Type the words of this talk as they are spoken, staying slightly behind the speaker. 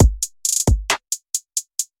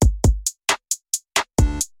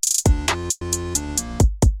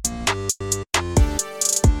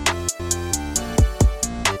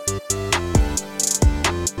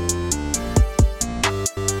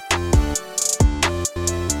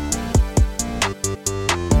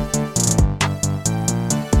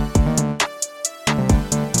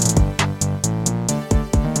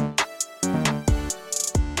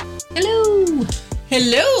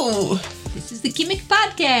Hello. This is the Gimmick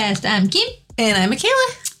Podcast. I'm Kim. And I'm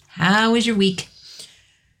Michaela. How was your week?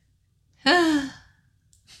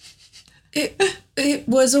 It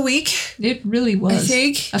was a week. It really was. I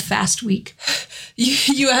think. A fast week.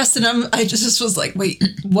 You asked and I just was like, wait,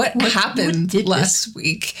 what happened last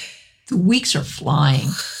week? The weeks are flying.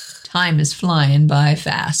 Time is flying by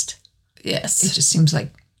fast. Yes. It just seems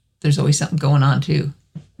like there's always something going on too.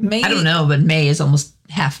 May, I don't know, but May is almost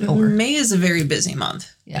half over. May is a very busy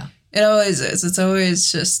month. Yeah. It always is. It's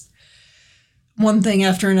always just one thing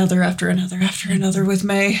after another with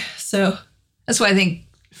May. So that's why I think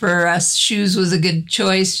for us, shoes was a good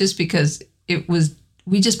choice, just because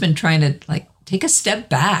we just been trying to like take a step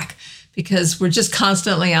back because we're just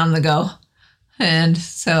constantly on the go. And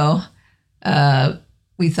so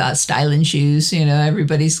we thought Stylin shoes,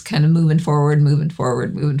 everybody's kind of moving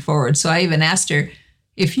forward. So I even asked her,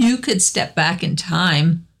 if you could step back in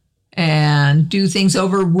time and do things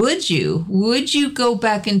over, would you go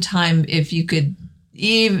back in time if you could,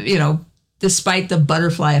 even, despite the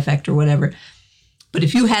butterfly effect or whatever, but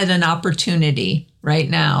if you had an opportunity right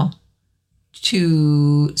now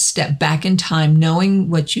to step back in time, knowing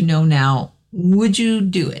what you know now, would you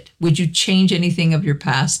do it? Would you change anything of your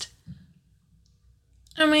past?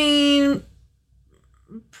 I mean,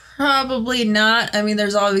 probably not. I mean,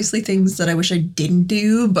 there's obviously things that I wish I didn't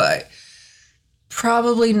do, but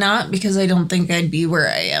probably not, because I don't think I'd be where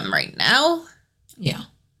I am right now. Yeah.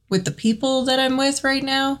 With the people that I'm with right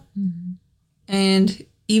now. Mm-hmm. And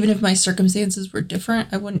even if my circumstances were different,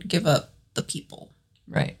 I wouldn't give up the people.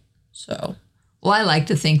 Right. So. Well, I like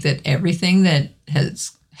to think that everything that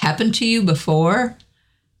has happened to you before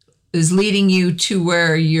is leading you to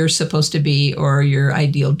where you're supposed to be, or your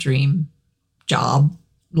ideal dream, job,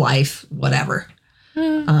 life, whatever.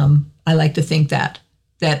 I like to think that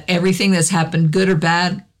everything that's happened, good or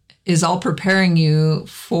bad, is all preparing you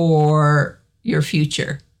for your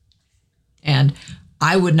future. And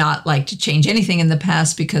I would not like to change anything in the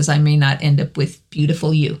past, because I may not end up with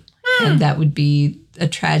beautiful you. And that would be a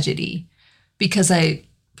tragedy, because I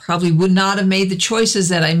probably would not have made the choices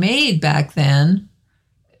that I made back then.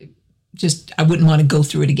 Just, I wouldn't want to go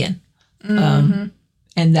through it again. Mm-hmm.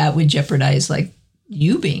 And that would jeopardize like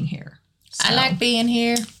you being here. So, I like being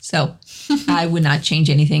here. So I would not change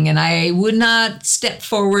anything. And I would not step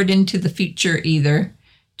forward into the future either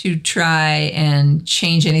to try and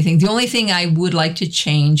change anything. The only thing I would like to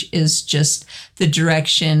change is just the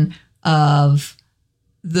direction of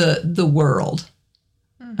the world.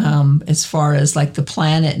 As far as like the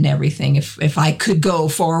planet and everything. If I could go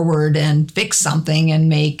forward and fix something and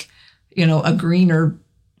make, a greener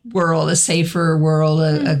world, a safer world,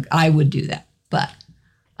 I would do that. But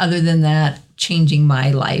other than that, changing my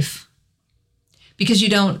life, because you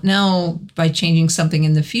don't know, by changing something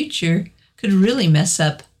in the future could really mess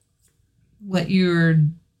up what your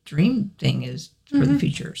dream thing is for the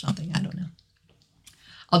future or something. I don't know.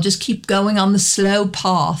 I'll just keep going on the slow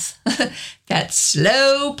path. That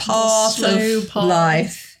slow path of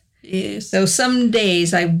life. Yes. So some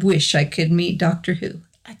days I wish I could meet Doctor Who.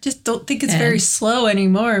 I just don't think it's very slow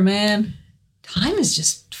anymore, man. Time is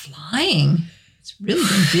just flying. It's really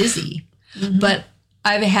been busy. But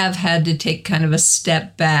I have had to take kind of a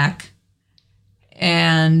step back.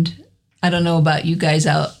 And I don't know about you guys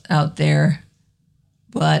out there,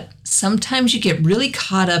 but sometimes you get really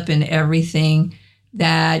caught up in everything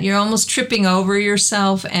that you're almost tripping over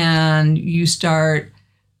yourself, and you start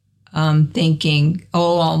thinking,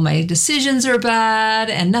 all my decisions are bad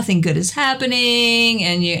and nothing good is happening.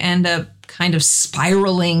 And you end up kind of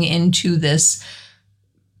spiraling into this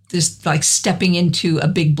like stepping into a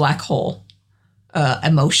big black hole,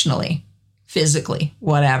 emotionally, physically,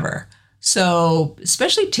 whatever. So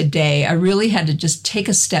especially today, I really had to just take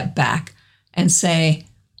a step back and say,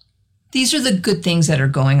 these are the good things that are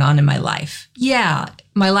going on in my life. Yeah,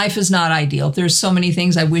 my life is not ideal. There's so many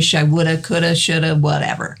things I wish I woulda, coulda, shoulda,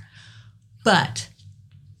 whatever. But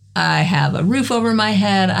I have a roof over my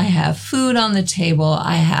head. I have food on the table.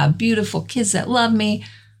 I have beautiful kids that love me.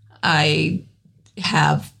 I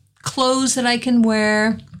have clothes that I can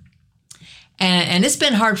wear. And it's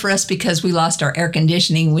been hard for us because we lost our air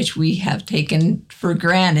conditioning, which we have taken for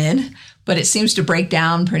granted. But it seems to break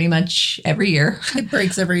down pretty much every year. It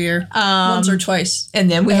breaks every year, once or twice. And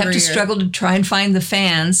then we have to struggle to try and find the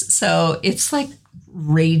fans. So it's like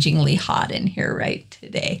ragingly hot in here right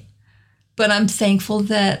today. But I'm thankful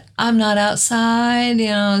that I'm not outside.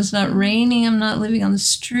 It's not raining. I'm not living on the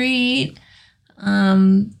street.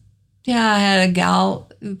 I had a gal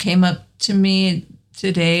who came up to me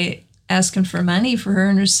today asking for money for her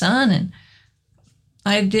and her son. And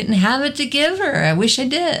I didn't have it to give her. I wish I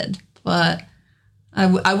did. But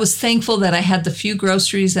I was thankful that I had the few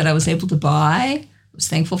groceries that I was able to buy. I was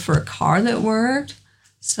thankful for a car that worked.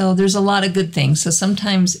 So there's a lot of good things. So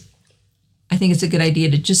sometimes I think it's a good idea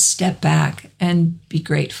to just step back and be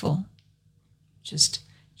grateful. Just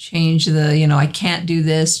change the, I can't do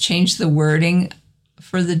this, change the wording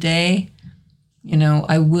for the day.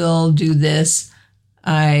 I will do this.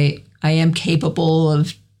 I am capable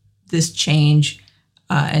of this change.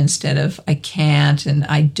 Instead of I can't and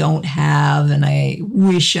I don't have and I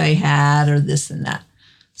wish I had or this and that.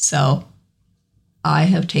 So I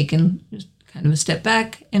have taken kind of a step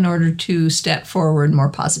back in order to step forward more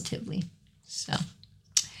positively. So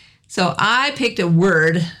I picked a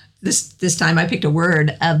word. This time I picked a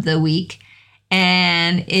word of the week,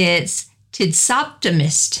 and it's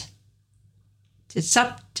tidsoptimist.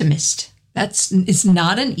 Tidsoptimist. It's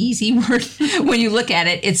not an easy word. When you look at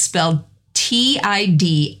it, it's spelled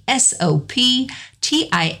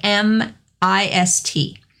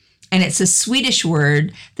Tidsoptimist. And it's a Swedish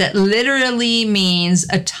word that literally means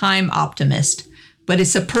a time optimist. But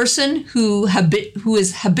it's a person who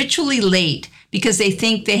is habitually late because they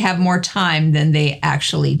think they have more time than they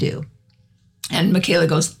actually do. And Michaela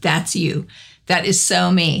goes, that's you. That is so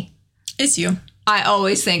me. It's you. I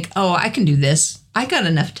always think, oh, I can do this. I got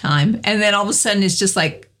enough time. And then all of a sudden it's just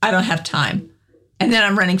like, I don't have time. And then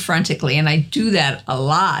I'm running frantically, and I do that a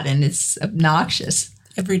lot, and it's obnoxious.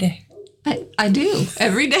 Every day. I do,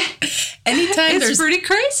 every day. Anytime it's pretty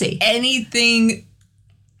crazy. Anything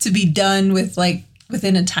to be done with,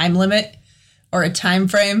 within a time limit or a time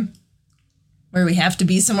frame where we have to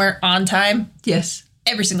be somewhere on time. Yes.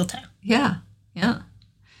 Every single time. Yeah.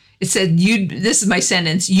 It said, this is my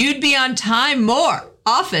sentence, you'd be on time more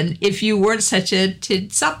often if you weren't such a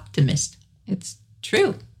tidsoptimist. It's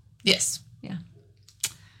true. Yes.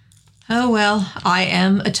 Oh, well, I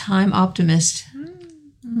am a time optimist.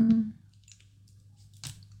 Mm-hmm.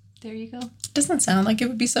 There you go. Doesn't sound like it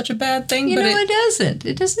would be such a bad thing. It doesn't.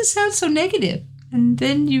 It doesn't sound so negative. And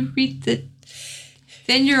then you read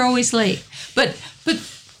then you're always late. But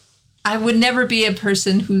I would never be a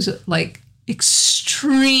person who's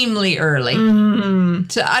extremely early. Mm-hmm.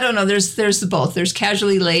 So I don't know. There's both. There's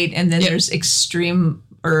casually late, and then there's extreme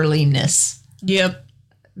earliness. Yep.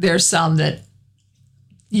 There's some that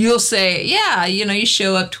you'll say, yeah, you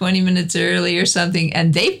show up 20 minutes early or something,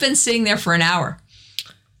 and they've been sitting there for an hour.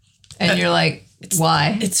 And you're like,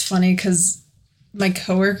 why? It's funny because one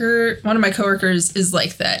of my coworkers is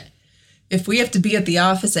like that. If we have to be at the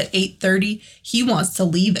office at 8:30, he wants to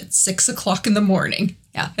leave at 6 o'clock in the morning.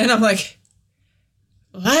 Yeah. And I'm like,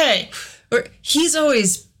 what? Or he's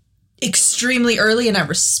always extremely early, and I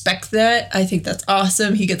respect that. I think that's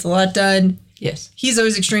awesome. He gets a lot done. Yes. He's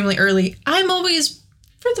always extremely early. I'm always,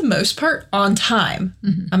 for the most part, on time.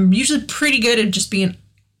 Mm-hmm. I'm usually pretty good at just being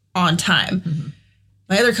on time. Mm-hmm.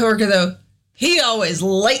 My other coworker, though, he always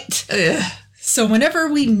late. Ugh. So whenever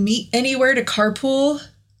we meet anywhere to carpool,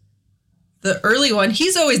 the early one,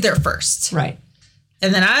 he's always there first. Right.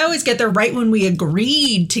 And then I always get there right when we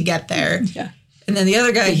agreed to get there. Yeah. And then the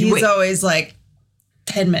other guy, he's always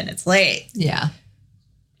 10 minutes late. Yeah.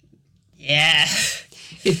 Yeah.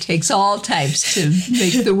 It takes all types to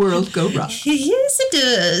make the world go wrong. Yes, it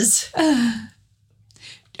does.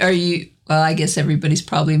 Well, I guess everybody's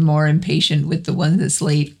probably more impatient with the one that's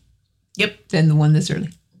late. Yep. Than the one that's early.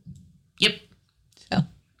 Yep. So,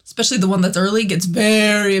 especially the one that's early gets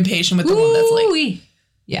very impatient with the one that's late.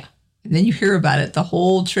 Yeah. And then you hear about it the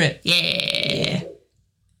whole trip. Yeah.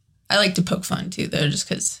 I like to poke fun too, though, just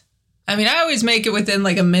because, I always make it within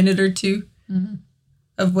a minute or two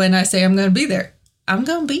of when I say I'm going to be there. I'm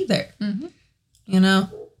going to be there. Mm-hmm. Yeah.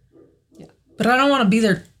 But I don't want to be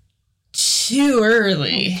there too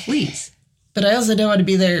early. Oh, please. But I also don't want to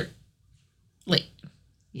be there late.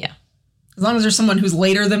 Yeah. As long as there's someone who's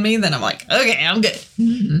later than me, then I'm like, okay, I'm good.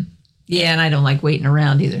 Mm-hmm. Yeah, and I don't like waiting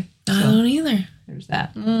around either. So I don't either. There's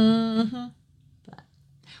that. Mm-hmm.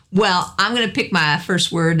 Well, I'm going to pick my first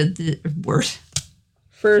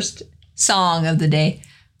first song of the day.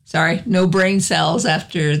 Sorry, no brain cells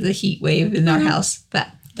after the heat wave in our house. But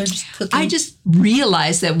they're just cooking. I just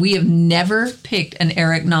realized that we have never picked an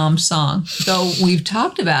Eric Nam song, though we've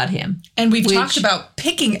talked about him. And we've talked about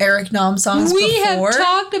picking Eric Nam songs before. We have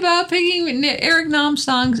talked about picking Eric Nam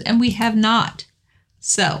songs, and we have not.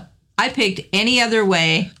 So I picked Any Other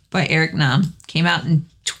Way by Eric Nam. Came out in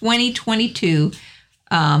 2022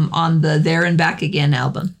 on the There and Back Again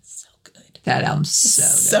album. So good. That album's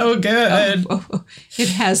so good. Oh, it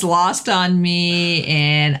has Lost on Me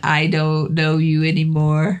and I Don't Know You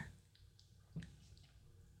Anymore.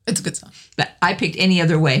 It's a good song. But I picked Any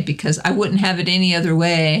Other Way because I wouldn't have it any other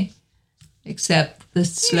way except the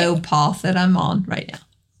slow path that I'm on right now.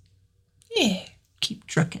 Yeah. Keep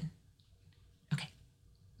trucking. Okay.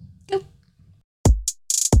 Go.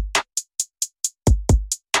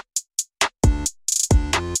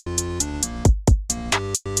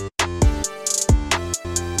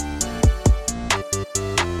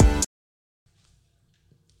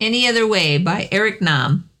 Any Other Way by Eric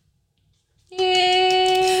Nam.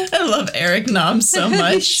 Yay! I love Eric Nam so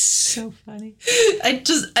much. So funny. I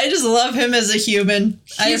just love him as a human.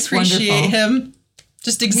 I appreciate him.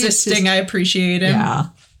 Just existing, I appreciate him. Yeah.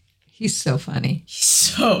 He's so funny. He's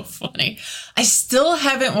so funny. I still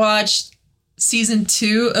haven't watched season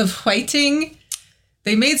 2 of Whiting.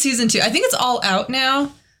 They made season 2. I think it's all out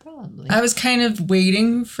now. Probably. I was kind of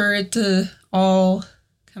waiting for it to all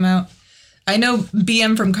come out. I know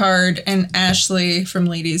BM from Card and Ashley from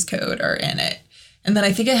Ladies Code are in it. And then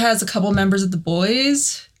I think it has a couple members of the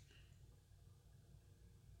boys.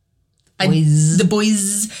 The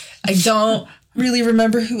boys. I don't really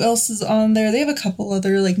remember who else is on there. They have a couple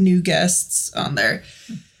other like new guests on there.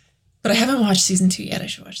 But I haven't watched season 2 yet. I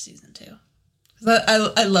should watch season 2.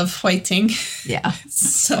 I love Whiting. Yeah. It's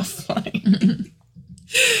so funny.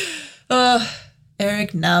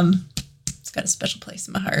 Eric Nam. It's got a special place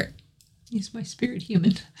in my heart. He's my spirit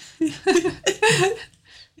human.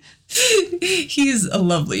 He's a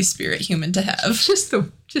lovely spirit human to have. Just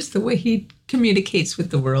the way he communicates with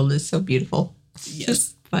the world is so beautiful. Yes.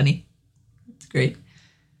 Just funny. It's great.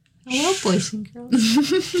 I love boys and girls.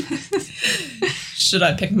 Should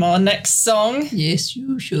I pick my next song? Yes,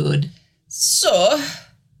 you should. So,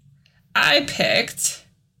 I picked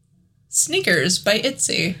Sneakers by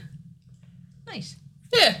ITZY. Nice.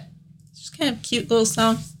 Yeah. It's just kind of a cute little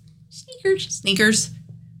song. Sneakers.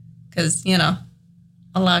 Because, you know,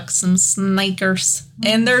 I like some sneakers.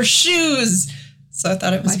 And they're shoes. So I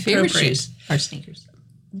thought it was my appropriate. favorite shoes are sneakers.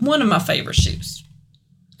 One of my favorite shoes.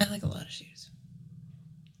 I like a lot of shoes.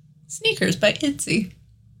 Sneakers by ITZY.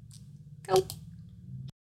 Go.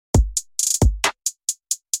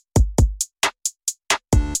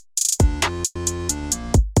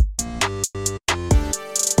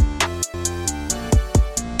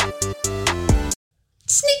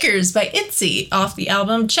 Sneakers by ITZY off the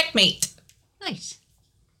album Checkmate. Nice.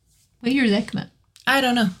 What year did that come out? I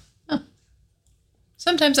don't know. Oh.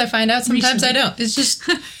 Sometimes I find out, sometimes I don't. It's just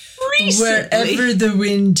wherever the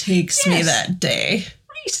wind takes me that day.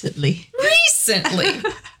 Recently.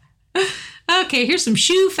 Okay, here's some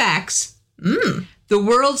shoe facts. The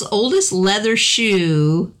world's oldest leather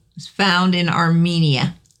shoe was found in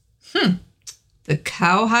Armenia. The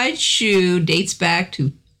cowhide shoe dates back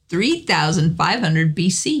to 3,500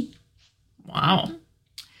 BC. Wow.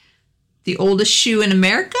 The oldest shoe in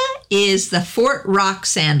America is the Fort Rock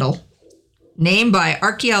sandal, named by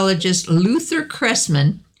archaeologist Luther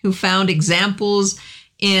Cressman, who found examples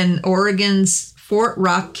in Oregon's Fort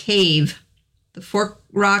Rock cave. The Fort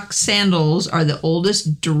Rock sandals are the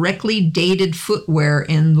oldest directly dated footwear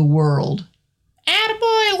in the world.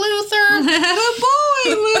 Attaboy, Luther! Attaboy,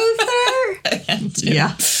 Luther!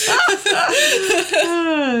 Yeah.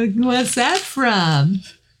 What's that from?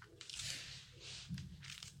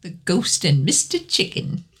 The Ghost and Mr.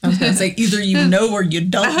 Chicken. I was going to say, either you know or you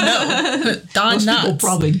don't know. Don Most people Knotts.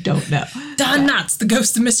 probably don't know. Don Knotts, the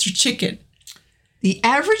Ghost of Mr. Chicken. The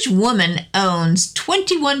average woman owns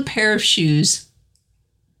 21 pair of shoes.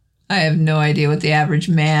 I have no idea what the average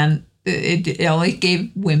man. It only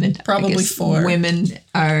gave women. Probably I guess 4. Women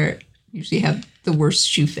usually have the worst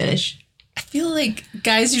shoe fetish. I feel like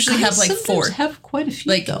guys usually have like 4. Sometimes have quite a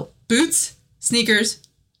few, like though. Boots, sneakers,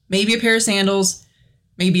 maybe a pair of sandals,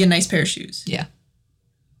 maybe a nice pair of shoes. Yeah.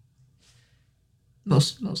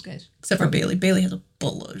 Most guys. Except for Bailey. Bailey has a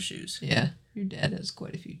boatload of shoes. Yeah. Your dad has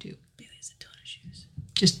quite a few, too. Bailey has a ton of shoes.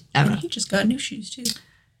 I don't know. He just got new shoes, too.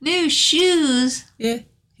 New shoes. Yeah.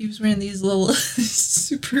 He was wearing these little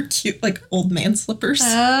super cute, like, old man slippers.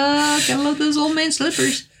 Oh, gotta love those old man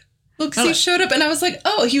slippers. Look, he showed up and I was like,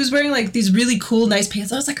 oh, he was wearing, like, these really cool, nice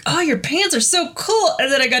pants. I was like, oh, your pants are so cool.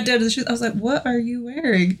 And then I got down to the shoes. I was like, what are you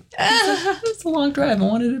wearing? It's a long drive. I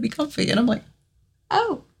wanted it to be comfy. And I'm like,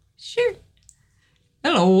 oh, sure. I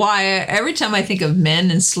don't know why. Every time I think of men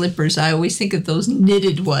and slippers, I always think of those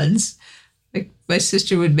knitted ones. Like, my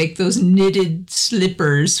sister would make those knitted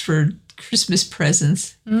slippers for Christmas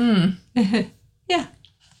presents. Yeah.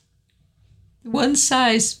 One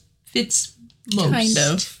size fits most. kind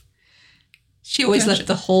of. She always left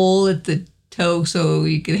the hole at the toe so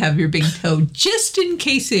you could have your big toe just in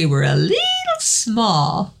case they were a little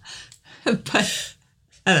small. But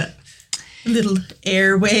A little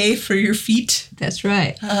airway for your feet. that's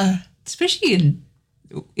right. Especially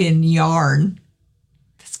in yarn.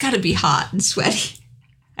 That's got to be hot and sweaty.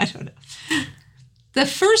 I don't know. The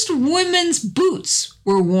first women's boots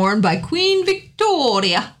were worn by Queen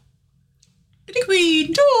Victoria. Queen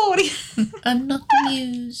Victoria. I'm not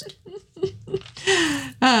amused.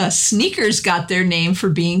 Sneakers got their name for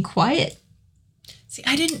being quiet. See,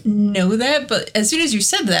 I didn't know that, but as soon as you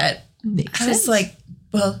said that, Makes I sense. was like,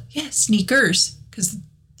 well, yeah, sneakers, because,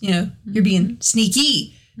 you're being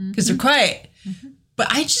sneaky because they're quiet. But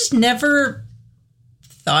I just never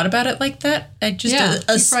thought about it like that. I just, you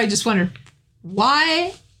probably just wondered,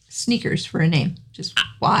 why sneakers for a name? Just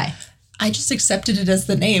why? I just accepted it as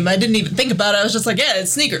the name. I didn't even think about it. I was just like, yeah,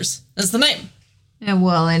 it's sneakers. That's the name. And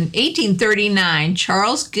well, in 1839,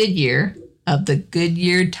 Charles Goodyear of the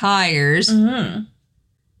Goodyear tires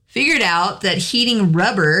figured out that heating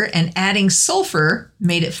rubber and adding sulfur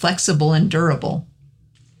made it flexible and durable.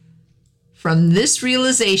 From this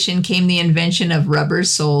realization came the invention of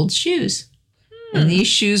rubber-soled shoes. And these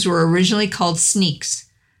shoes were originally called sneaks,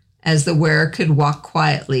 as the wearer could walk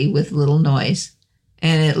quietly with little noise.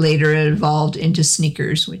 And it later evolved into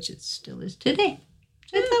sneakers, which it still is today.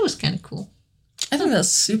 So I thought that was kind of cool. I think that's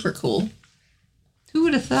super cool. Who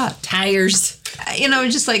would have thought? Tires.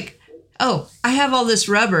 Just like, oh, I have all this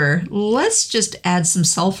rubber. Let's just add some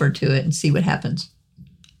sulfur to it and see what happens.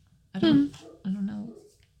 I don't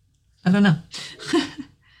know.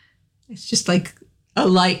 It's just like a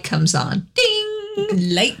light comes on. Ding!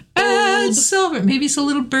 Light Add bulb. sulfur. Maybe it's a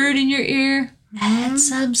little bird in your ear. Add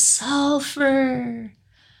some sulfur.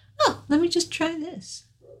 Oh, let me just try this.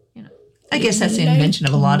 I guess that's the invention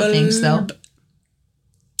of a lot of things, though.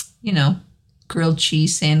 Grilled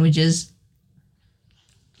cheese sandwiches.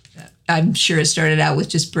 I'm sure it started out with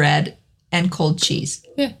just bread and cold cheese.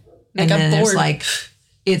 Yeah. And then there's like,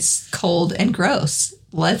 it's cold and gross.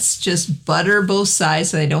 Let's just butter both sides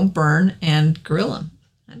so they don't burn and grill them.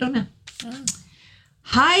 I don't know. Oh.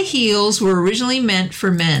 High heels were originally meant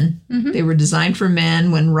for men. They were designed for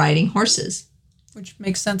men when riding horses. Which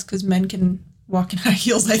makes sense because men can walk in high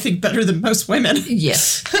heels, I think, better than most women.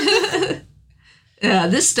 Yes.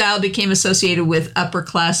 This style became associated with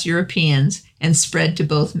upper-class Europeans and spread to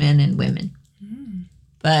both men and women.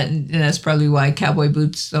 But that's probably why cowboy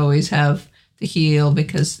boots always have the heel,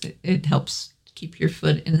 because it helps keep your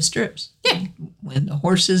foot in the stirrups. Yeah. When the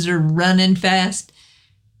horses are running fast,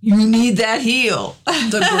 you need that heel.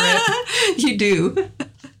 The grip. You do.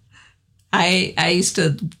 I used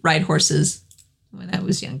to ride horses when I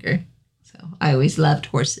was younger. So I always loved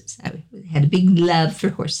horses. I had a big love for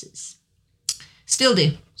horses. Still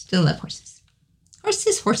do. Still love horses.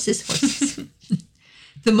 Horses.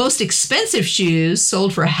 The most expensive shoes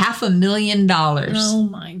sold for $500,000. Oh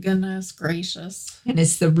my goodness gracious. And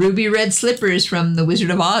it's the ruby red slippers from the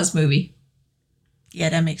Wizard of Oz movie. Yeah,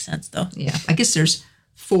 that makes sense though. Yeah. I guess there's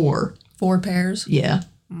 4. 4 pairs. Yeah.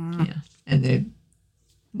 Yeah. And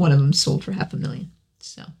one of them sold for $500,000.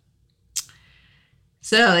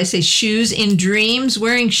 So they say shoes in dreams.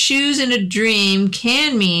 Wearing shoes in a dream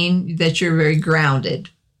can mean that you're very grounded,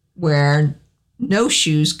 where no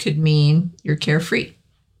shoes could mean you're carefree.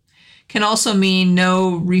 Can also mean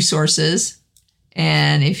no resources.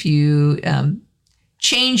 And if you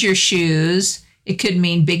change your shoes, it could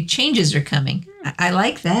mean big changes are coming. I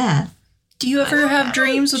like that. Do you ever have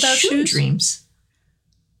dreams without shoes? Dreams.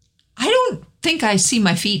 I don't think I see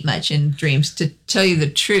my feet much in dreams, to tell you the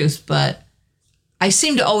truth, but I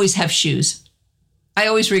seem to always have shoes. I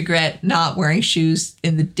always regret not wearing shoes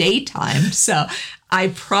in the daytime, so I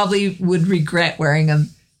probably would regret wearing them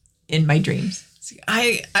in my dreams. See,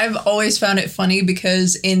 I've always found it funny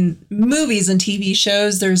because in movies and TV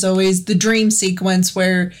shows, there's always the dream sequence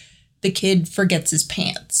where the kid forgets his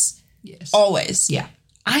pants. Yes. Always. Yeah.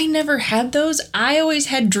 I never had those. I always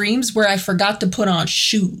had dreams where I forgot to put on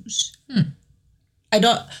shoes. I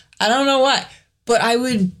don't know why, but I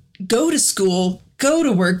would go to school, go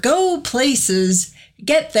to work, go places,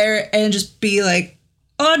 get there and just be like,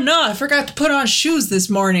 oh no, I forgot to put on shoes this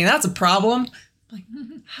morning. That's a problem. Like,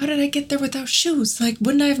 how did I get there without shoes? Like,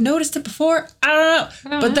 wouldn't I have noticed it before? I don't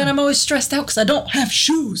know. But then I'm always stressed out because I don't have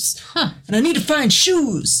shoes. And I need to find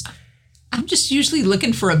shoes. I'm just usually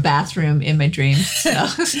looking for a bathroom in my dreams. So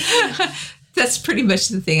that's pretty much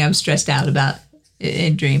the thing I'm stressed out about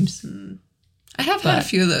in dreams. I have had a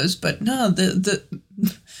few of those, but no, the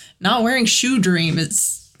not wearing shoe dream,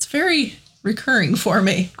 it's very recurring for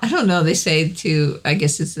me. I don't know. They say I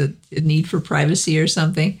guess it's a need for privacy or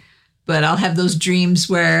something, but I'll have those dreams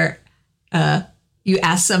where you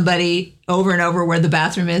ask somebody over and over where the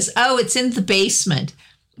bathroom is. Oh, it's in the basement.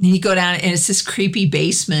 And you go down and it's this creepy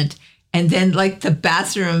basement. And then like the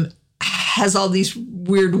bathroom has all these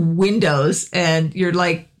weird windows and you're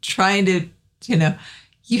like trying to,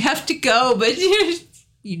 you have to go, but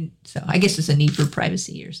So I guess it's a need for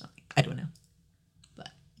privacy or something. I don't know. But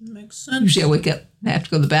makes sense. usually I wake up and I have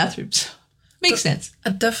to go to the bathroom. So makes sense.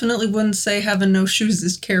 I definitely wouldn't say having no shoes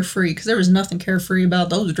is carefree because there was nothing carefree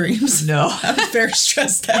about those dreams. No. I was very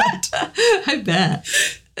stressed out. I bet.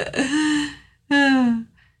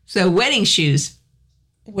 So wedding shoes.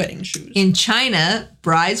 Wedding shoes. In China,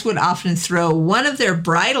 brides would often throw one of their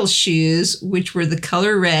bridal shoes, which were the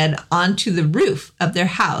color red, onto the roof of their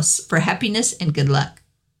house for happiness and good luck.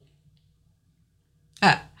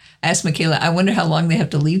 I asked Michaela, I wonder how long they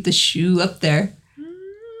have to leave the shoe up there.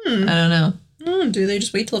 I don't know. Do they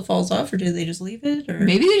just wait till it falls off or do they just leave it? Or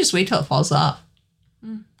Maybe they just wait till it falls off.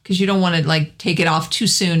 Because you don't want to like take it off too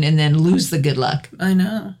soon and then lose the good luck. I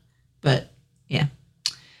know. But yeah.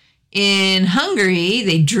 In Hungary,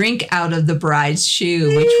 they drink out of the bride's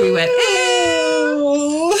shoe, which we went,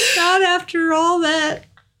 ew, not after all that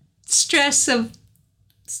stress of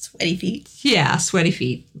sweaty feet. Yeah, sweaty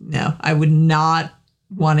feet. No, I would not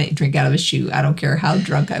want to drink out of a shoe. I don't care how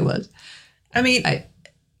drunk I was. I mean, I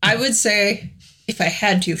would say if I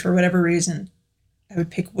had to, for whatever reason, I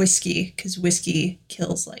would pick whiskey because whiskey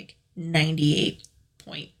kills like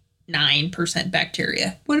 98.9%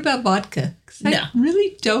 bacteria. What about vodka? No. I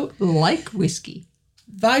really don't like whiskey.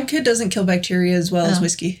 Vodka doesn't kill bacteria as well as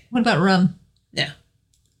whiskey. What about rum? No.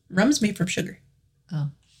 Rum's made from sugar.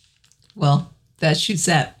 Oh. Well, that shoots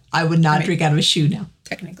that. I would not drink out of a shoe now.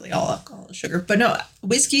 Technically, all alcohol is sugar. But no,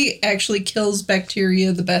 whiskey actually kills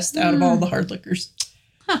bacteria the best out of all the hard liquors.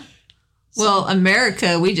 Huh. Well,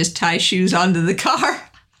 America, we just tie shoes onto the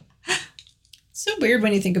car. So weird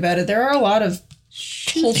when you think about it. There are a lot of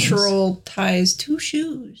cultural ties to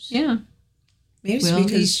shoes. Yeah. Maybe it's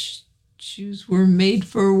because these shoes were made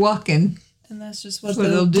for walking. And that's just what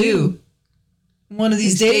they'll do. One of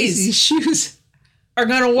these days, these shoes are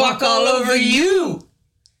going to walk all over you.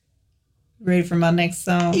 Ready for my next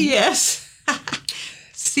song? Yes.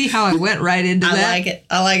 See how I went right into that? I like it.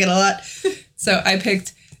 I like it a lot. So I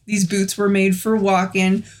picked These Boots Were Made for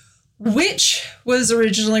Walking, which was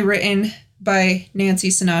originally written by Nancy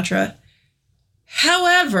Sinatra.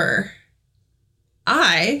 However,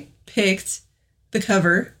 I picked the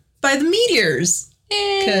cover by the Meteors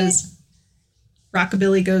because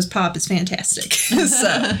Rockabilly Goes Pop is fantastic.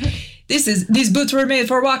 So this is These Boots Were Made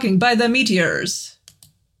for Walking by the Meteors.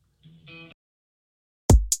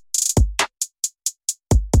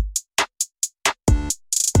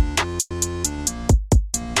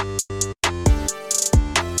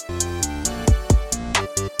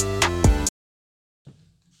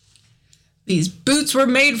 These Boots Were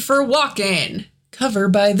Made for Walking. Cover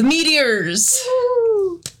by the Meteors.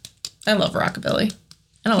 Woo. I love rockabilly.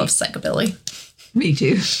 And I love psychobilly. Me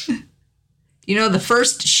too. You know, the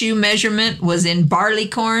first shoe measurement was in barley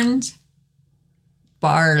corns.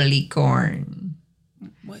 Barley corn.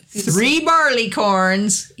 What 3 barley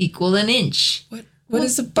corns equal an inch. What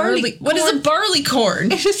is a barley? What is a barley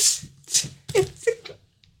corn? It's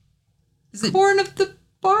the corn of the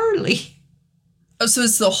barley. Oh, so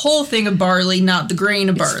it's the whole thing of barley, not the grain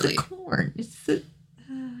of barley. It's the corn.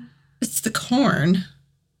 It's the corn.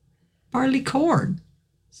 Barley corn.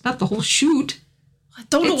 It's not the whole shoot. I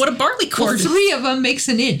don't know what a barley corn is. 3 of them makes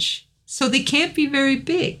an inch. So they can't be very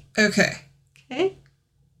big. Okay.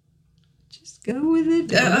 Just go with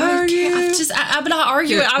it. I'm not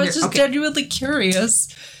arguing. I was just genuinely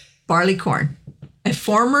curious. Barley corn. A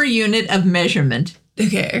former unit of measurement.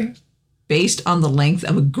 Okay. Based on the length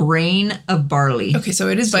of a grain of barley. Okay, so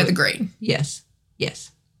it is by the grain. Yes.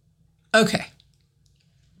 Okay.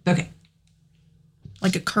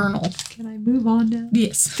 Like a kernel. Can I move on now?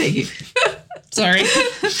 Yes. Thank you. Sorry.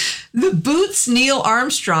 The boots Neil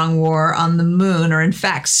Armstrong wore on the moon are in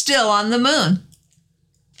fact still on the moon.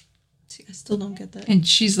 See, I still don't get that. And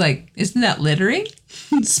she's like, isn't that littering?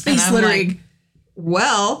 Space littering. Like,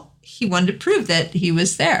 well, he wanted to prove that he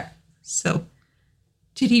was there. So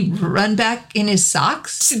did he run back in his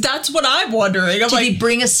socks? See, that's what I'm wondering. Did he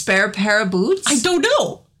bring a spare pair of boots? I don't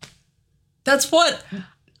know. That's what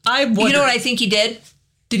I'm wondering. You know what I think he did?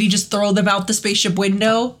 Did he just throw them out the spaceship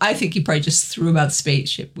window? I think he probably just threw them out the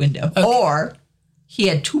spaceship window. Okay. Or he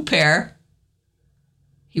had 2 pair.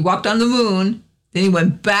 He walked on the moon. Then he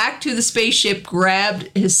went back to the spaceship, grabbed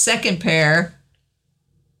his 2nd pair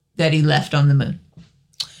that he left on the moon.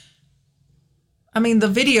 I mean, the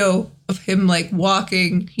video of him like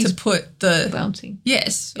walking to put the bouncing.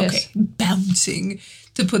 Yes. Okay. Bouncing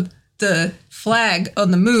to put the flag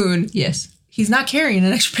on the moon. Yes. He's not carrying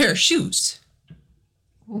an extra pair of shoes.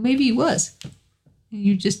 Well, maybe he was.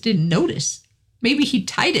 You just didn't notice. Maybe he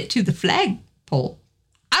tied it to the flagpole.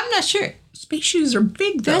 I'm not sure. Space shoes are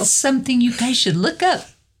big, though. That's something you guys should look up.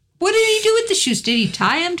 What did he do with the shoes? Did he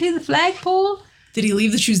tie them to the flagpole? Did he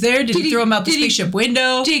leave the shoes there? Did he throw them out the spaceship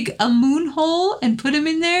window? Dig a moon hole and put them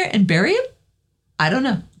in there and bury them? I don't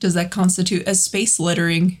know. Does that constitute as space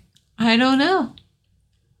littering? I don't know.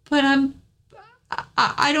 But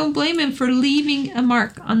I don't blame him for leaving a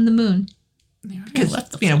mark on the moon. Because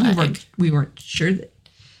we weren't sure that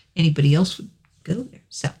anybody else would go there.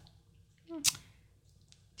 So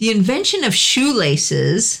the invention of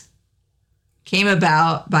shoelaces came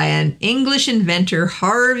about by an English inventor,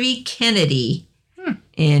 Harvey Kennedy,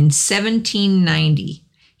 in 1790.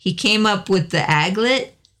 He came up with the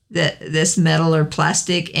aglet, this metal or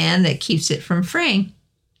plastic end that keeps it from fraying.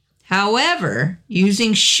 However,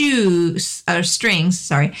 using strings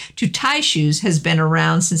to tie shoes has been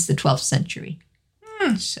around since the 12th century.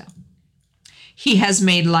 So he has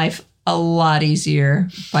made life a lot easier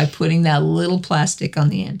by putting that little plastic on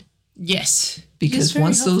the end. Yes. Because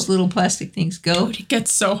once those little plastic things go, it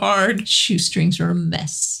gets so hard. Shoestrings are a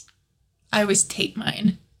mess. I always tape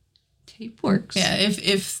mine. Tape works. Yeah,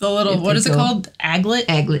 if the little, what is it called? Aglet?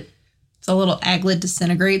 Aglet. If the little aglet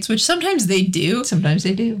disintegrates, which sometimes they do. Sometimes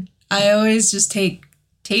they do. I always just take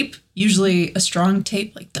tape, usually a strong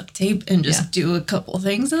tape, like duct tape, and just do a couple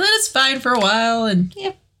things, and then it's fine for a while, and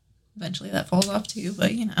eventually that falls off too, but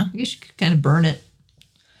I guess you could kind of burn it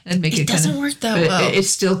and make it doesn't work that well. It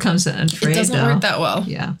still comes unfrayed. It doesn't work that well.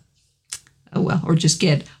 Yeah. Oh, well. Or just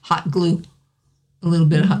get hot glue. A little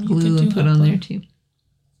bit of hot glue and put on there too.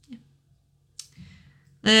 Yeah.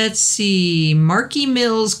 Let's see. Marky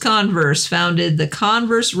Mills Converse founded the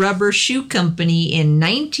Converse Rubber Shoe Company in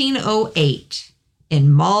 1908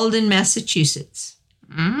 in Malden, Massachusetts.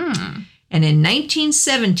 And in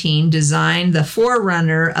 1917 designed the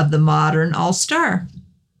forerunner of the modern All-Star,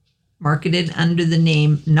 marketed under the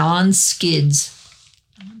name Non-Skids.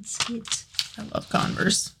 Non-Skids. I love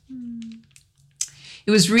Converse. It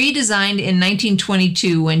was redesigned in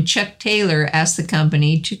 1922 when Chuck Taylor asked the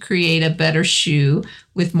company to create a better shoe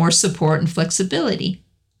with more support and flexibility.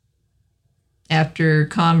 After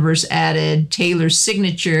Converse added Taylor's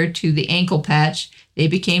signature to the ankle patch, they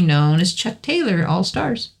became known as Chuck Taylor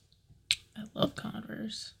All-Stars. I love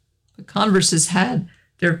Converse. But Converse has had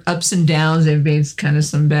their ups and downs. They've made kind of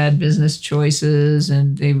some bad business choices,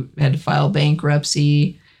 and they had to file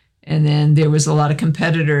bankruptcy. And then there was a lot of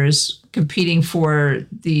competitors competing for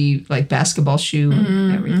the basketball shoe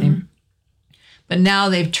and everything. But now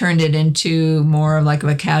they've turned it into more of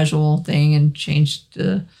a casual thing and changed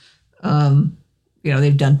the,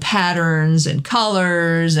 they've done patterns and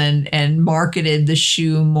colors and marketed the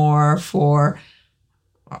shoe more for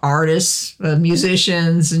artists,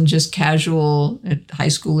 musicians, and just casual high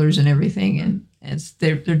schoolers and everything. And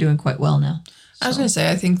they're doing quite well now. I was going to say,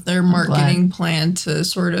 I think their marketing plan to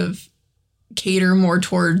sort of cater more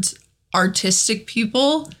towards artistic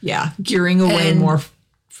people. Yeah, gearing away more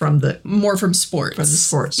from sports. From the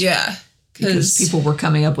sports. Yeah. Because people were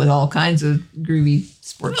coming up with all kinds of groovy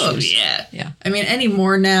sports shoes. Yeah. Yeah. I mean,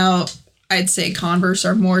 anymore now, I'd say Converse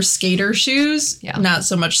are more skater shoes, not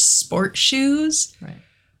so much sport shoes.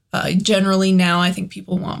 Right. Generally now, I think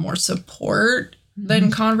people want more support than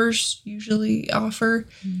Converse usually offer.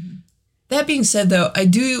 That being said, though, I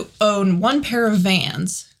do own one pair of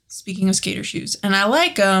Vans, speaking of skater shoes, and I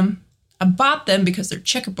like them. I bought them because they're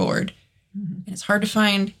checkerboard, and it's hard to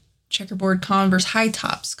find checkerboard Converse high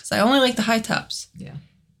tops because I only like the high tops. Yeah,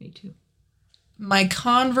 me too. My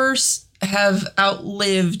Converse have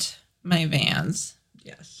outlived my Vans.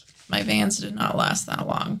 Yes. My Vans did not last that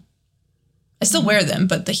long. I still wear them,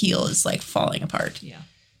 but the heel is falling apart. Yeah.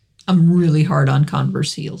 I'm really hard on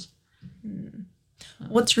Converse heels.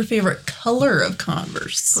 What's your favorite color of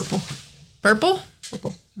Converse? Purple. Purple?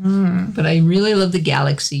 Purple. But I really love the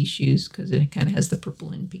Galaxy shoes because it kind of has the purple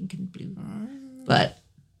and pink and blue. But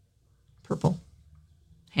purple,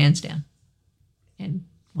 hands down. And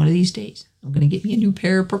one of these days, I'm going to get me a new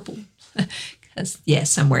pair of purple. Because,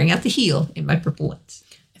 yes, I'm wearing out the heel in my purple ones.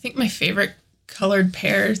 I think my favorite colored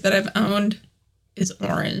pair that I've owned is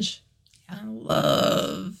orange. I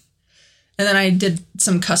love... And then I did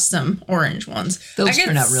some custom orange ones. Those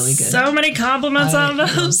turn out really good. So many compliments on those.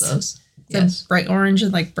 I love those. Yes. Bright orange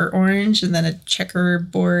and burnt orange, and then a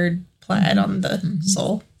checkerboard plaid on the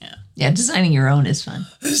sole. Yeah. Yeah, designing your own is fun.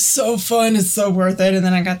 It's so fun. It's so worth it. And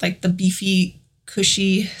then I got the beefy,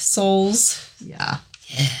 cushy soles. Yeah.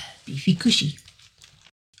 Yeah. Beefy, cushy.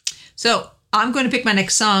 So I'm going to pick my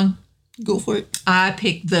next song. Go for it. I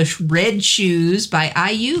picked The Red Shoes by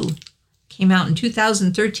IU. Came out in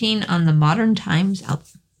 2013 on the Modern Times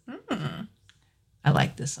album. I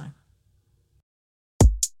like this song.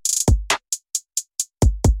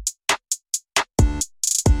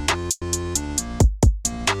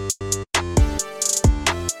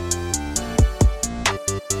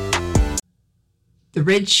 The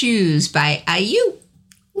Red Shoes by IU.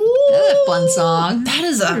 That's a fun song. That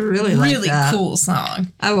is a really cool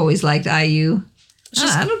song. I've always liked IU.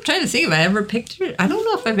 I'm trying to think if I ever picked her. I don't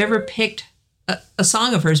know if I've ever picked a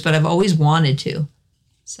song of hers, but I've always wanted to.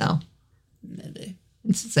 So, and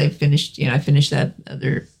since I finished that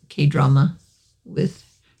other K-drama with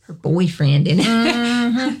her boyfriend in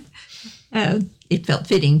it, it felt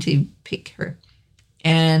fitting to pick her.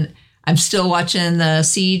 And I'm still watching the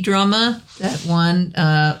C drama, that one,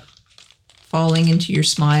 Falling Into Your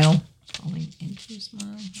Smile. Falling Into Your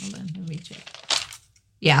Smile? Hold on, let me check.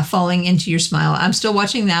 Yeah, Falling Into Your Smile. I'm still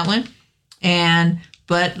watching that one.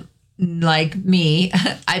 But like me,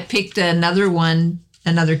 I picked another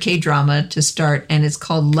K-drama to start, and it's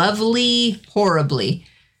called Lovely Horribly.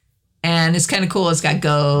 And it's kind of cool. It's got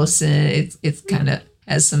ghosts, and it's kind of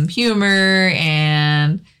has some humor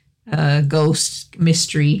and ghost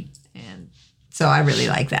mystery. And so I really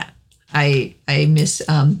like that. I miss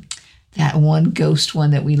that one ghost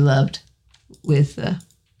one that we loved with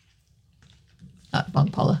not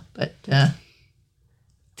Bangpala, but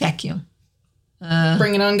Vacuum.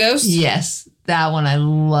 Bringing On Ghosts? Yes, that one I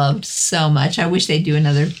loved so much. I wish they'd do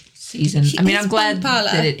another season. I'm glad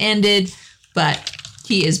that it ended, but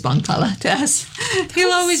he is Bangpala to us.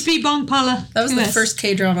 He'll always be Bangpala. That was the first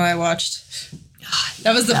K-drama I watched.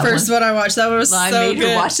 That was the first one I watched. That was so good. I made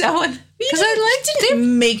her watch that one. Because I liked it.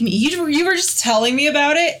 Make me. You were just telling me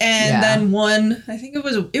about it, and then I think it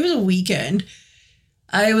was a weekend.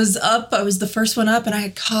 I was up. I was the first one up, and I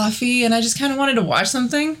had coffee, and I just kind of wanted to watch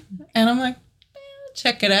something, and I'm like,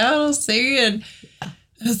 check it out. I'll see, and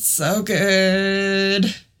it's so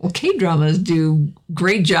good. Well, K-dramas do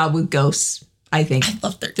great job with ghosts. I think I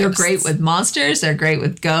love their ghosts. They're great with monsters. They're great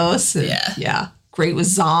with ghosts. Yeah. Great with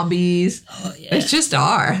zombies. Oh yeah. It's just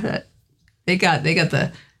they got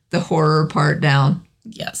the horror part down.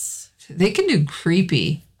 Yes. They can do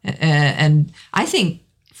creepy, and I think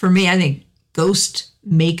ghost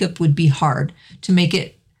makeup would be hard to make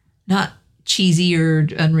it not cheesy or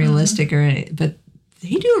unrealistic or anything, but they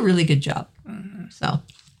do a really good job. Mm-hmm. So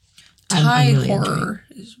Thai I'm really horror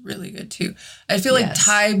is really good too. I feel like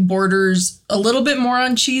Thai borders a little bit more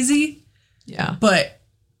on cheesy. Yeah. But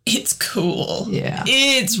it's cool. Yeah.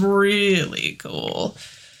 It's really cool.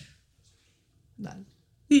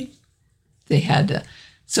 They had to.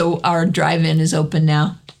 So our drive-in is open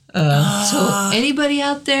now. So anybody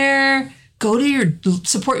out there,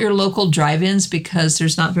 support your local drive-ins, because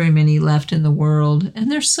there's not very many left in the world,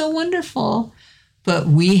 and they're so wonderful. But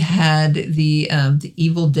we had the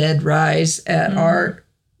Evil Dead Rise at our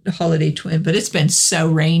Holiday Twin, but it's been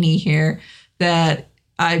so rainy here that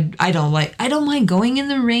I don't mind going in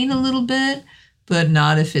the rain a little bit, but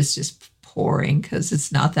not if it's just pouring, because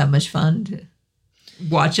it's not that much fun to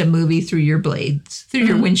watch a movie through your blades, through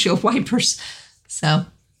your windshield wipers. So,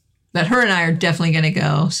 but her and I are definitely going to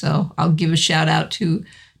go. So I'll give a shout out to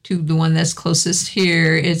the one that's closest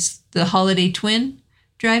here. It's the Holiday Twin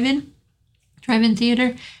drive-in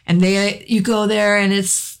theater. And you go there, and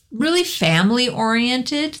it's really family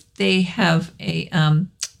oriented. They have a,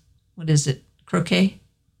 croquet.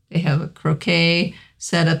 They have a croquet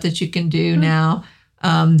setup that you can do now.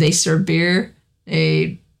 They serve beer.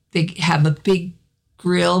 They have a big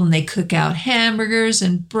grill, and they cook out hamburgers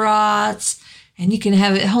and brats, and you can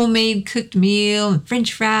have a homemade cooked meal and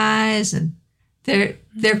French fries, and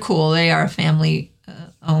they're cool. They are a family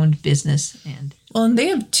owned business, and they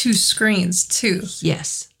have 2 screens too.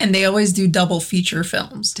 Yes, and they always do double feature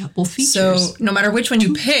films. Double features. So no matter which one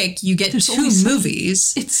you pick, you get 2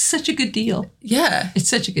 movies. It's such a good deal. Yeah, it's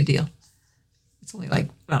such a good deal. It's only like,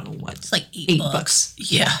 I don't know what. It's like $8.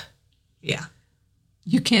 Yeah.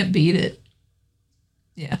 You can't beat it.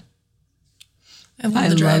 Yeah. I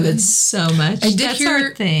love it so much. That's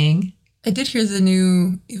our thing. I did hear the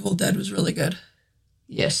new Evil Dead was really good.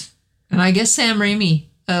 Yes. And I guess Sam Raimi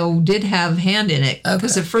did have hand in it.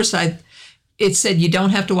 Because at first it said you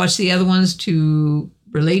don't have to watch the other ones to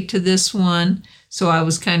relate to this one. So I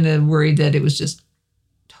was kind of worried that it was just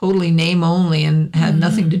totally name only and had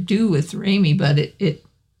nothing to do with Raimi, but it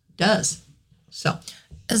does. So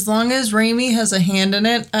as long as Raimi has a hand in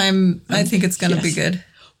it, I think it's going to be good.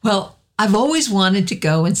 Well, I've always wanted to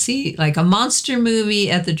go and see like a monster movie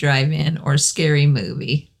at the drive-in or a scary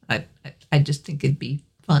movie. I just think it'd be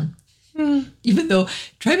fun. Even though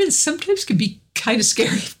drive-ins sometimes can be kind of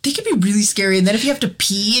scary. They can be really scary. And then if you have to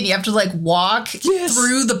pee and you have to like walk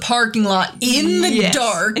through the parking lot in the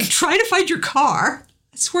dark. And try to find your car.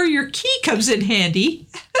 That's where your key comes in handy.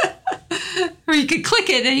 Or you can click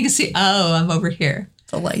it and you can see, oh, I'm over here.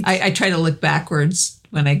 The lights. I try to look backwards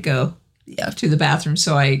when I go to the bathroom,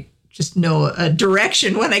 so I just know a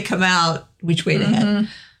direction when I come out which way to head.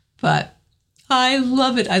 But I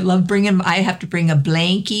love it. I have to bring a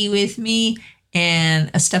blankie with me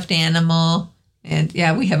and a stuffed animal. And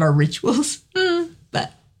yeah, we have our rituals.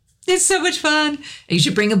 But it's so much fun. You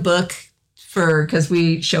should bring a book because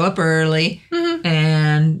we show up early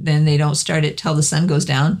and then they don't start it till the sun goes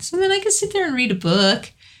down. So then I can sit there and read a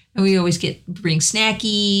book. And we always bring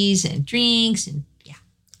snackies and drinks and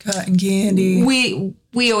cotton candy.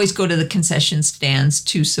 We always go to the concession stands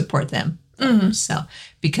to support them. So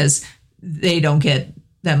because they don't get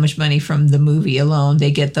that much money from the movie alone,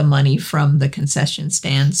 they get the money from the concession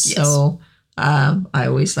stands. Yes. So I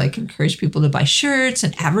always encourage people to buy shirts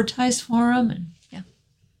and advertise for them. And yeah.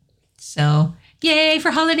 So yay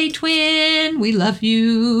for Holiday Twin. We love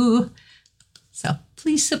you. So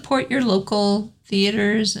please support your local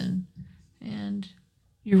theaters and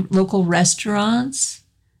your local restaurants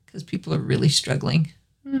because people are really struggling.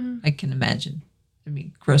 I can imagine. I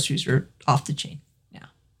mean, groceries are off the chain now.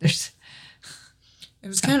 It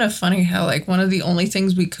was kind of funny how one of the only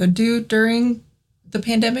things we could do during the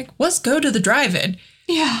pandemic was go to the drive-in.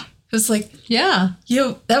 Yeah. It was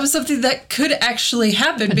that was something that could actually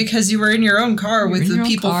happen because you were in your own car with the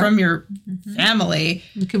people from your family.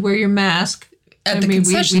 You could wear your mask. At the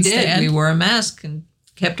concession stand. We wore a mask and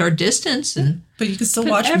kept our distance. But you could still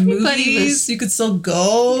watch movies. You could still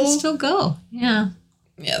go. You could still go. Yeah.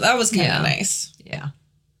 Yeah, that was kind of nice. Yeah.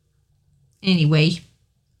 Anyway,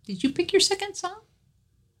 did you pick your second song?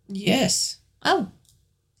 Yes. Oh.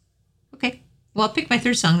 Okay. Well, I'll pick my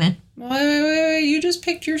third song then. Wait. You just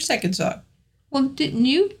picked your second song. Well, didn't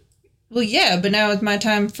you? Well, yeah, but now it's my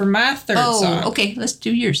time for my third song. Oh, okay. Let's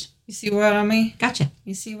do yours. You see what I mean? Gotcha.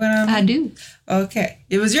 You see what I mean? I do. Okay.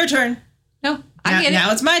 It was your turn. No, I get it.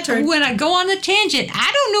 Now it's my turn. When I go on a tangent,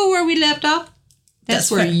 I don't know where we left off.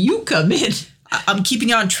 That's where you come in. I'm keeping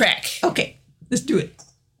you on track. Okay. Let's do it.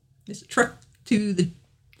 Let's truck to the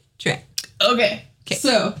track. Okay.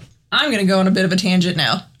 So, I'm going to go on a bit of a tangent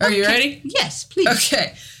now. Are you ready? Yes, please.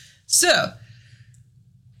 Okay. So,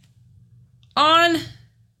 on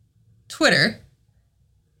Twitter,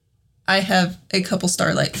 I have a couple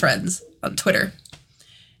Starlight friends on Twitter.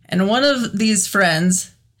 And one of these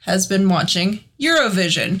friends has been watching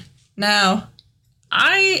Eurovision. Now,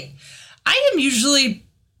 I am usually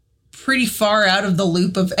pretty far out of the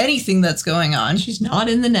loop of anything that's going on. She's not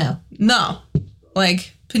in the know. No.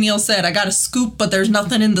 Like Peniel said, I got a scoop, but there's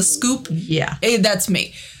nothing in the scoop. Yeah. Hey, that's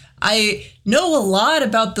me. I know a lot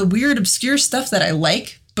about the weird, obscure stuff that I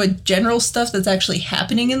like, but general stuff that's actually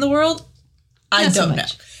happening in the world, I don't know.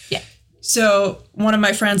 Yeah. So one of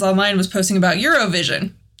my friends online was posting about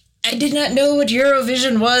Eurovision. I did not know what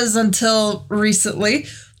Eurovision was until recently,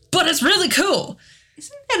 but it's really cool.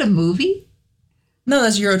 Isn't that a movie? No,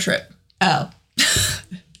 that's Eurotrip. Oh.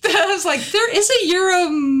 I was like, there is a Euro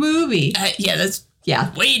movie. Yeah, that's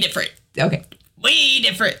way different. Okay. Way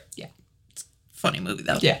different. Yeah. It's a funny movie,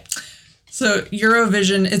 though. Yeah. So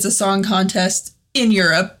Eurovision is a song contest in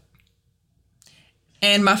Europe.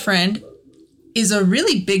 And my friend is a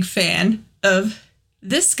really big fan of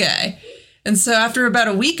this guy. And so after about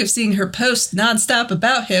a week of seeing her post nonstop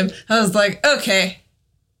about him, I was like, okay,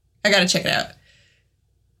 I got to check it out.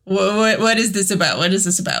 What is this about? What is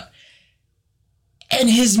this about? And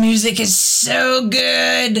his music is so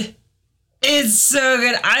good. It's so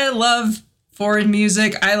good. I love foreign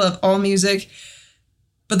music. I love all music.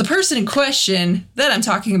 But the person in question that I'm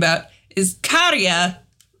talking about is Karja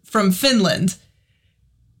from Finland.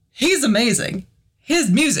 He's amazing. His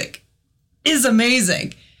music is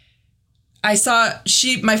amazing. I saw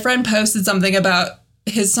my friend posted something about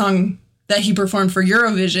his song that he performed for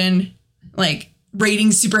Eurovision,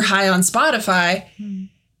 rating super high on Spotify.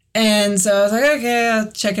 And so I was like, okay,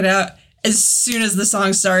 I'll check it out. As soon as the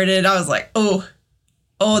song started, I was like, oh,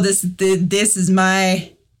 this is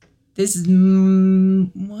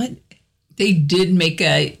what? They did make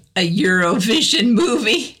a Eurovision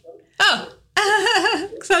movie. Oh.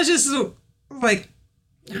 Because I was just like,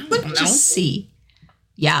 let's just see.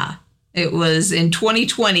 Yeah. It was in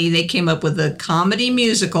 2020, they came up with a comedy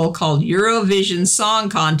musical called Eurovision Song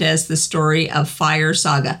Contest, The Story of Fire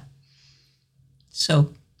Saga.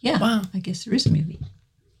 So, yeah, wow. I guess there is a movie.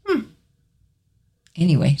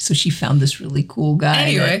 Anyway, so she found this really cool guy.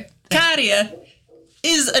 Anyway, Karja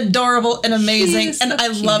is adorable and amazing, and I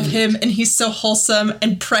love him, and he's so wholesome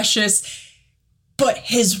and precious, but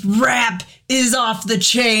his rap is off the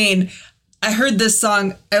chain. I heard this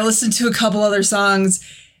song, I listened to a couple other songs,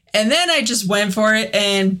 and then I just went for it,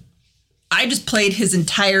 and I just played his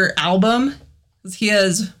entire album. He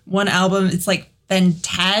has one album, it's like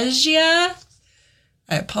Fantasia.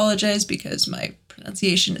 I apologize because my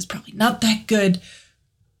pronunciation is probably not that good.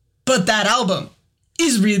 but that album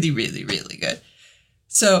is really, really, really good.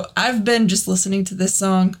 So I've been just listening to this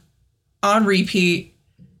song on repeat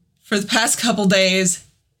for the past couple days,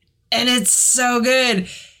 and it's so good.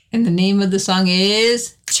 And the name of the song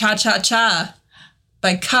is Cha Cha Cha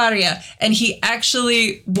by Karja. And he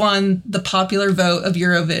actually won the popular vote of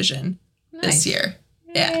Eurovision this year.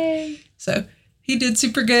 Yay. Yeah. So he did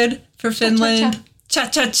super good for Finland. Cha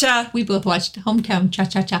Cha Cha. We both watched Hometown Cha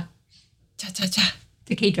Cha Cha. Cha Cha Cha.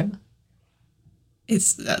 The K-drama.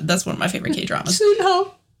 That's one of my favorite K-dramas.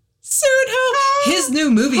 Sunho. His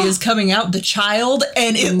new movie is coming out, The Child,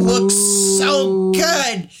 and it looks so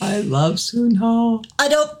good. I love Sunho. I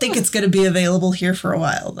don't think it's going to be available here for a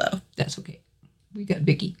while, though. That's okay. We got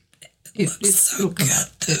Vicky. It'll come out.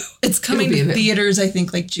 It's coming to theaters, I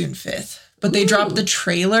think, like June 5th. But they dropped the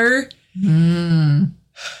trailer.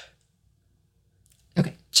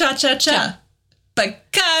 Okay. Cha Cha Cha by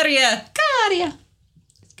Karja. Karja.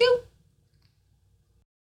 Let's go.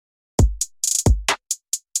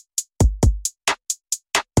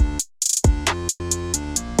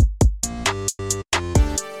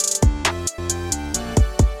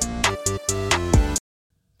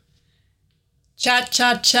 Cha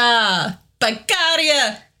Cha Cha by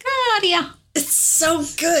Karja. Karja. It's so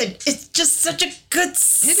good. It's just such a good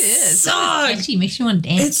song. It is. It's catchy. Makes you want to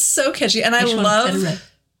dance. It's so catchy. And I love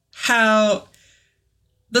how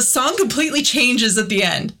the song completely changes at the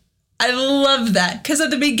end. I love that. Because at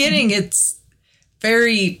the beginning, it's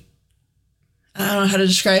very, I don't know how to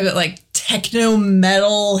describe it, like techno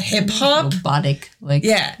metal hip hop. Robotic.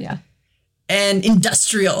 Yeah. And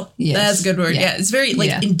industrial. Yes. That's a good word. Yeah. It's very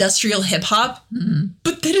industrial hip hop. Mm-hmm.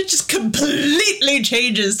 But then it just completely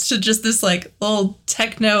changes to just this like little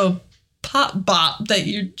techno pop bop that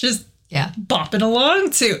you're just bopping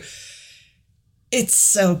along to. It's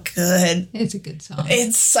so good. It's a good song.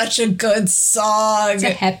 It's such a good song. It's a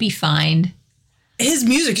happy find. His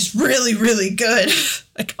music is really, really good.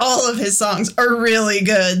 Like all of his songs are really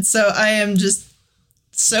good. So I am just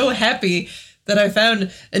so happy that I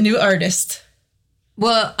found a new artist.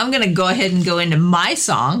 Well, I'm going to go ahead and go into my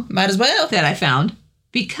song. Might as well. That I found.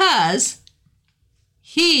 Because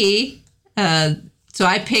he, so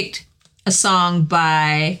I picked a song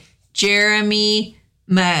by Jeremy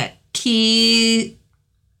Makiase.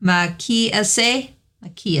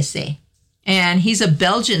 And he's a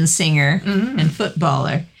Belgian singer and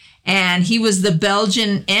footballer. And he was the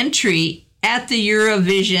Belgian entry at the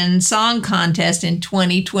Eurovision Song Contest in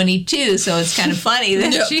 2022. So it's kind of funny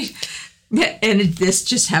that this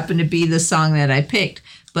just happened to be the song that I picked.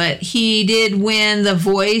 But he did win The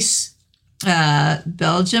Voice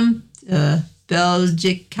Belgica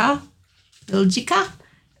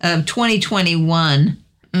of 2021.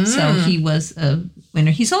 So he was a winner.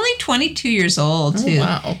 He's only 22 years old, too. Oh,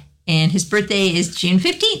 wow. And his birthday is June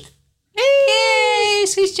 15th. Yay!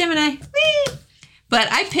 Sweet Gemini. Whee! But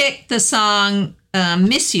I picked the song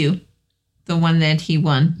Miss You, the one that he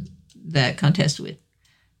won that contest with.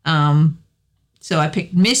 So I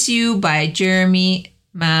picked Miss You by Jeremy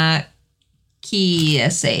Makiase.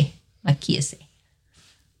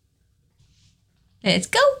 Let's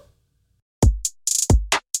go.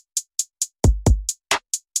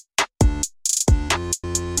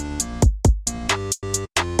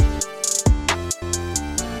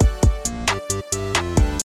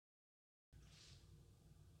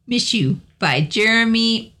 Miss You by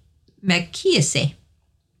Jeremy Makiase.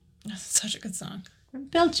 That's such a good song. From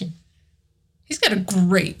Belgium. He's got a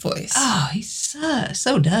great voice. Oh, he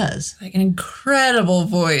so does. Like an incredible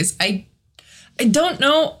voice. I don't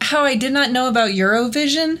know how I did not know about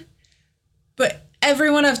Eurovision, but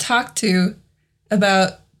everyone I've talked to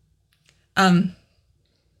about Cha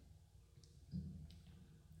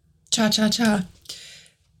Cha Cha.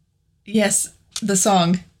 Yes, the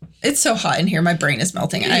song. It's so hot in here. My brain is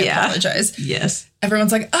melting. I apologize. Yes.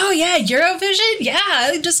 Everyone's like, oh, yeah, Eurovision? Yeah,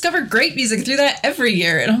 I discover great music through that every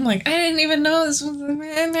year. And I'm like, I didn't even know this was...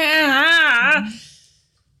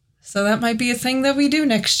 So that might be a thing that we do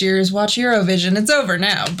next year is watch Eurovision. It's over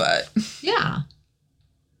now, but... Yeah.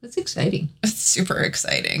 That's exciting. It's super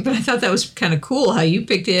exciting. But I thought that was kind of cool how you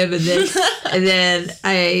picked him and then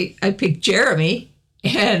I picked Jeremy.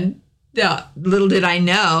 And little did I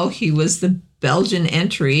know he was the Belgian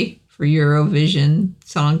entry for Eurovision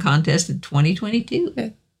Song Contest in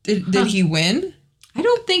 2022. Did he win? I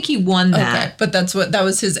don't think he won that. Okay, but that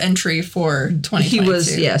was his entry for 2022. He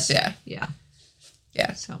was, yes. Yeah.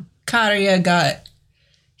 So Karja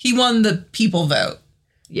he won the people vote.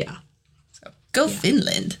 Yeah. So go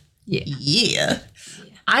Finland. Yeah.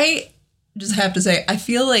 I just have to say, I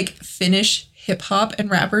feel like Finnish hip hop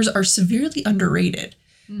and rappers are severely underrated.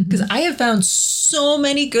 Because I have found so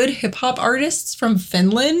many good hip hop artists from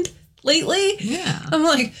Finland lately. Yeah. I'm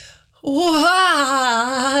like,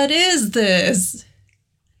 what is this?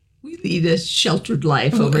 We lead a sheltered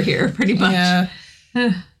life over here, pretty much. Yeah.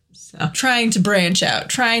 So. Trying to branch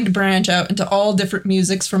out into all different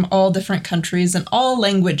musics from all different countries and all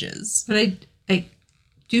languages. But I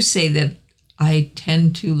do say that I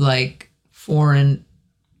tend to like foreign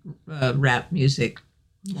rap music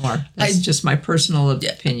more. That's just my personal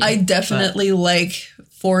opinion. I definitely like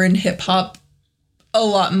foreign hip hop a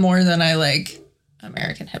lot more than I like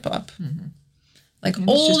American hip hop. Mm-hmm. Like it's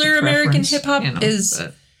older American hip hop is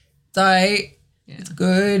it's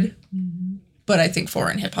good. Mm-hmm. But I think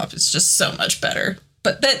foreign hip hop is just so much better.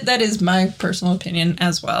 But that is my personal opinion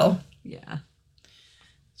as well. Yeah.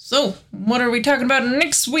 So, what are we talking about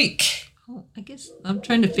next week? Oh, I guess I'm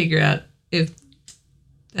trying to figure out if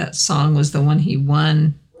that song was the one he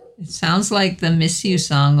won. It sounds like the Miss You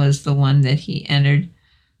song was the one that he entered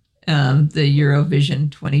the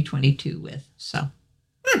Eurovision 2022 with. So,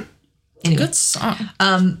 anyway. Good song.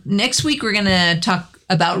 Next week, we're going to talk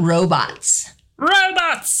about robots.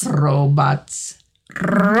 Robots. Robotics.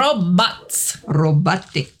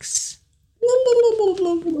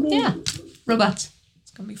 Yeah. Robots.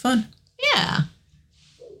 It's going to be fun. Yeah.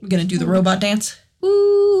 We're going to do the robot dance.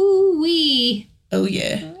 Ooh-wee. Oh,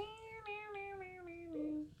 yeah.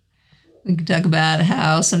 We can talk about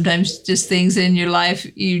how sometimes just things in your life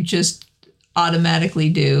you just automatically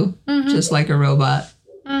do, just like a robot.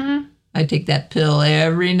 Mm-hmm. I take that pill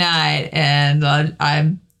every night, and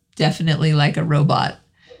I'm definitely like a robot.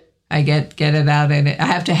 I get it out, and I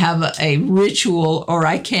have to have a ritual, or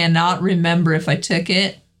I cannot remember if I took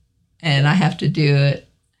it, and I have to do it.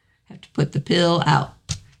 I have to put the pill out,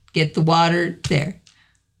 get the water there.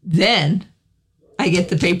 Then I get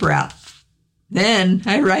the paper out. Then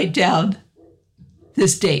I write down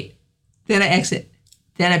this date. Then I exit.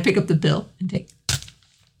 Then I pick up the pill and take it.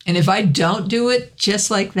 And if I don't do it just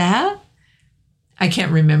like that, I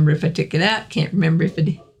can't remember if I took it out. Can't remember if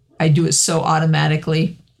I do it so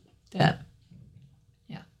automatically that,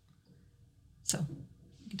 yeah. So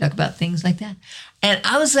we can talk about things like that. And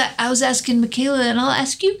I was asking Michaela, and I'll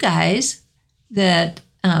ask you guys that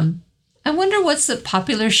I wonder what's the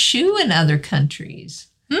popular shoe in other countries.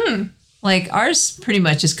 Like ours pretty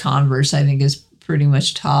much is Converse, I think is pretty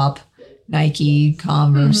much top. Nike,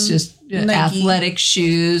 Converse, just Nike. Athletic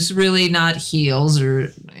shoes, really not heels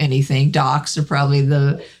or anything. Docs are probably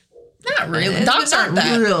the... Not really. Docs aren't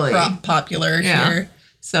that really popular here.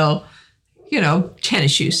 So,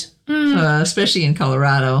 tennis shoes, especially in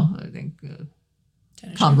Colorado, I think.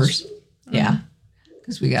 Converse. Shoes. Yeah.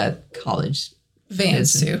 Because we got college.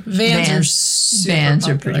 Vans too. Vans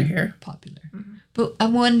are pretty here. Popular. Mm-hmm. But I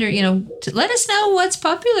wonder, let us know what's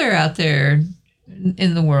popular out there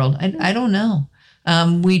in the world. I don't know.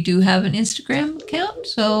 We do have an Instagram account,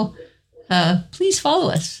 so please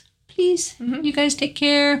follow us. Please. Mm-hmm. You guys take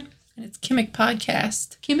care. And it's Kimmick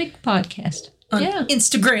Podcast. Kimmick Podcast. On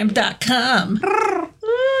Instagram.com.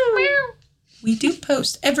 We do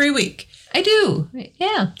post every week. I do.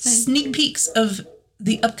 Yeah. Sneak peeks of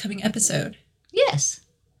the upcoming episode. Yes.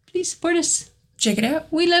 Please support us. Check it out.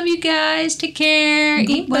 We love you guys. Take care.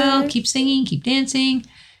 Eat well. Keep singing. Keep dancing.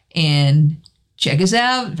 And check us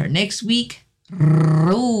out for next week.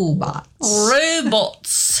 Robots.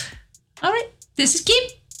 All right. This is Kim.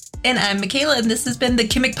 And I'm Michaela, and this has been the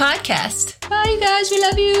Kimmick Podcast. Bye, you guys. We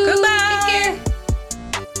love you. Goodbye. Take care.